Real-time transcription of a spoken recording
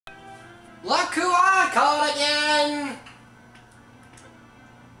Look who I caught again!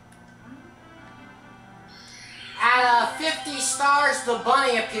 At 50 stars, the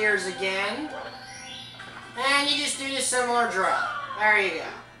bunny appears again. And you just do the similar drill. There you go.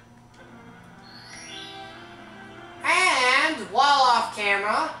 And, while off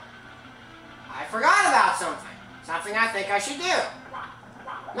camera, I forgot about something. Something I think I should do.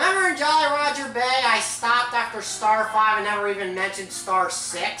 Remember in Jolly Roger Bay, I stopped after star 5 and never even mentioned star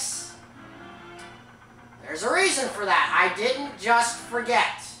 6? There's a reason for that. I didn't just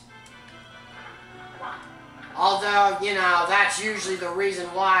forget. Although, you know, that's usually the reason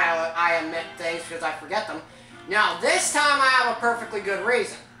why I omit things, because I forget them. Now, this time I have a perfectly good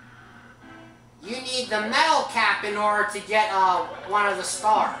reason. You need the metal cap in order to get one of the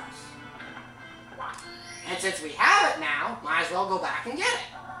stars. And since we have it now, might as well go back and get it.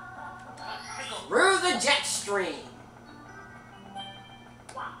 Through the jet stream.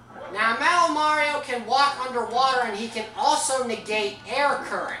 Now, Metal Mario can walk underwater, and he can also negate air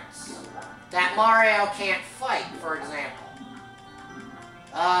currents that Mario can't fight, for example.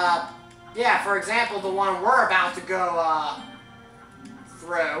 Yeah, for example, the one we're about to go,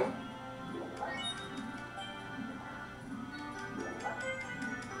 through.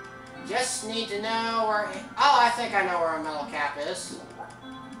 Just need to know where... Oh, I think I know where a metal cap is.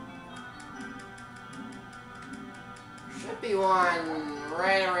 Should be one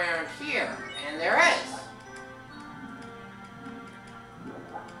right around here. And there is.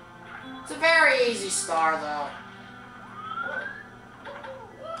 It's a very easy star, though.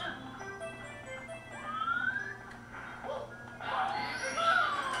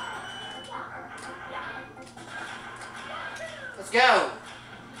 Let's go!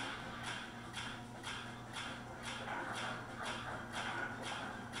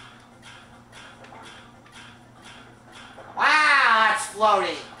 Wow, that's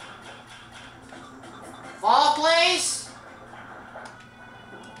floaty. Fall, please.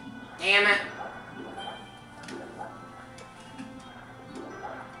 Damn it.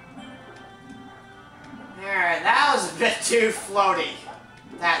 Alright, that was a bit too floaty,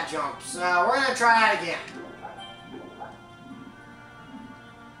 that jump. So we're going to try that again.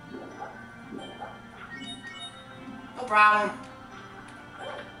 No problem.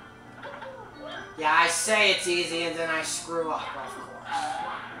 Yeah, I say it's easy and then I screw up, of course.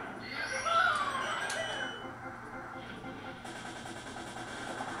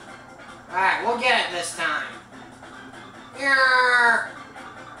 Alright, we'll get it this time. Here.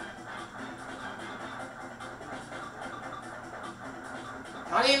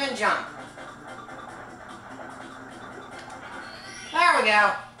 Don't even jump. There we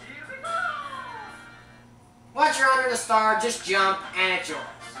go. Once you're under the star, just jump and it's yours.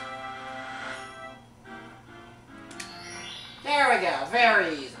 There we go,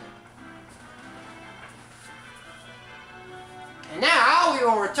 very easy. And now we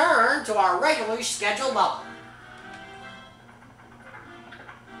will return to our regularly scheduled level.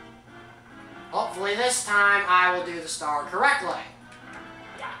 Hopefully this time I will do the star correctly.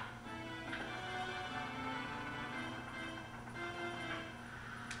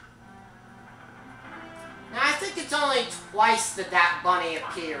 Now I think it's only twice that that bunny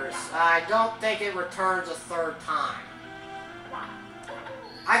appears. I don't think it returns a third time.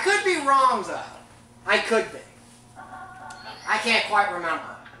 I could be wrong, though. I could be. I can't quite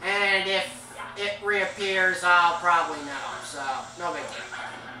remember. And if it reappears, I'll probably know. So, no big deal.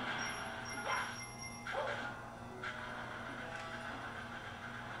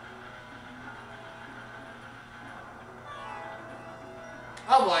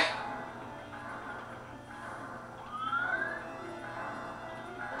 Oh boy.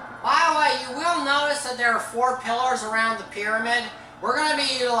 By the way, you will notice that there are 4 pillars around the pyramid. We're going to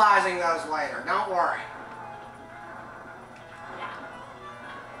be utilizing those later, don't worry.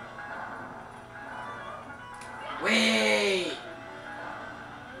 Whee!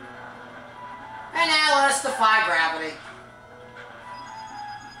 And now let us defy gravity.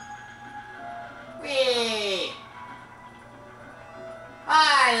 Whee!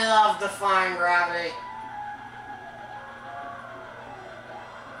 I love defying gravity.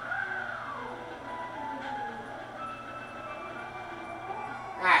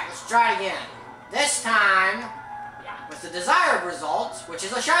 Alright, let's try it again. This time, with the desired result, which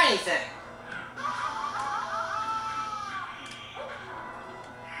is a shiny thing.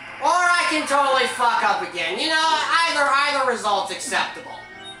 Or I can totally fuck up again. You know, either result's acceptable.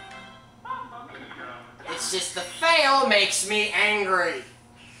 It's just the fail makes me angry.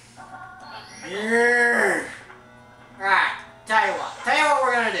 Alright, tell you what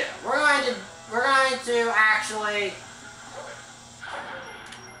we're gonna do. We're going to actually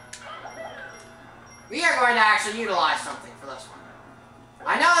We are going to actually utilize something for this one.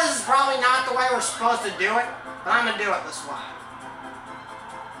 I know this is probably not the way we're supposed to do it, but I'm going to do it this way.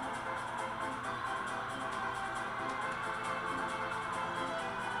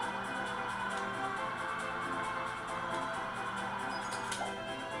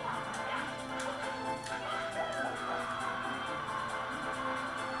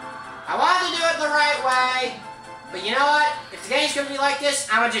 I wanted to do it the right way, but you know what? If the game's going to be like this,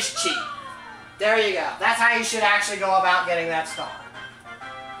 I'm going to just cheat. There you go. That's how you should actually go about getting that star.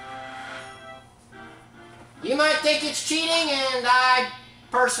 You might think it's cheating, and I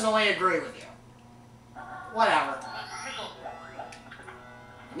personally agree with you. Whatever.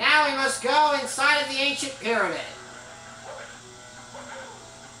 Now we must go inside of the ancient pyramid.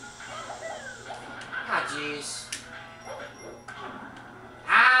 Ah, jeez.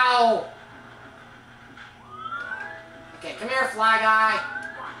 Ow! Okay, come here, fly guy.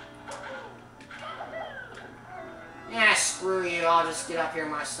 Yeah, screw you. I'll just get up here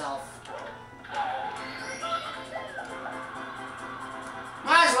myself.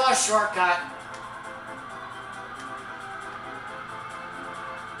 Might as well shortcut.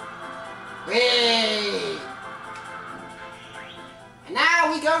 Whee! And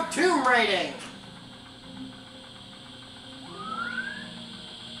now we go tomb raiding.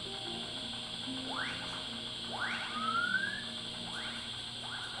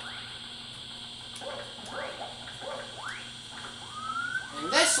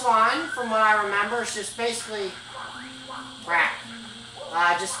 And this one, from what I remember, is just basically crap.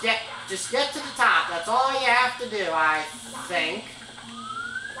 Just get to the top. That's all you have to do, I think.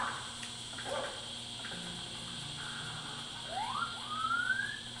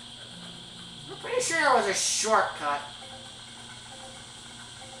 I'm pretty sure there was a shortcut.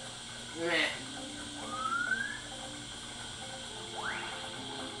 Meh.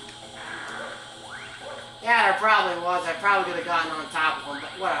 Yeah, there probably was. I probably could have gotten on top of them,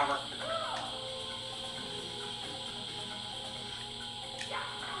 but whatever.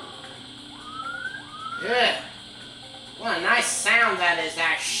 Ugh. What a nice sound that is,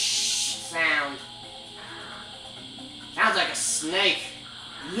 that shh sound. Sounds like a snake.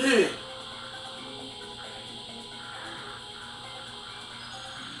 Ugh.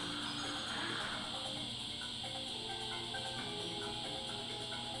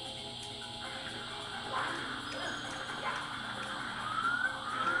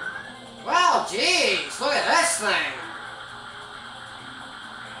 Well, geez, look at this thing.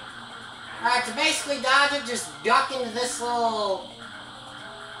 Alright, to basically dodge it, just duck into this little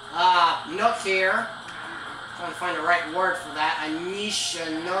nook here. Trying to find the right word for that. A niche, a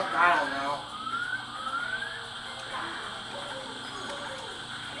nook, I don't know.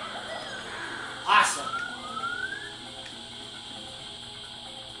 Awesome.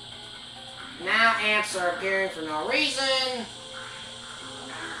 Now ants are appearing for no reason.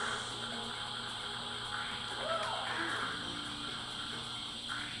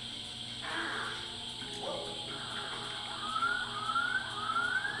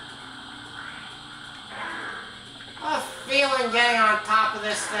 I have a feeling getting on top of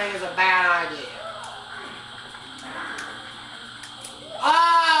this thing is a bad idea.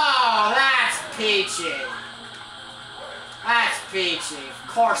 Oh, that's peachy. That's peachy. Of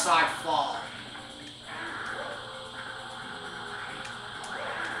course I'd fall.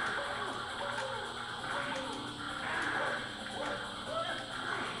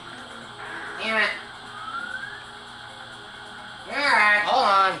 Damn it. Alright, hold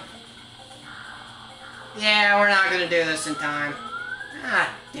on. Yeah, we're not gonna do this in time.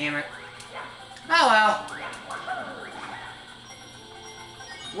 Ah, damn it. Oh well.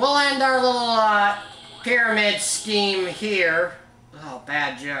 We'll end our little pyramid scheme here. Oh,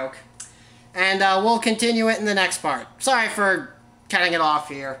 bad joke. And we'll continue it in the next part. Sorry for cutting it off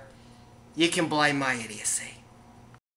here. You can blame my idiocy.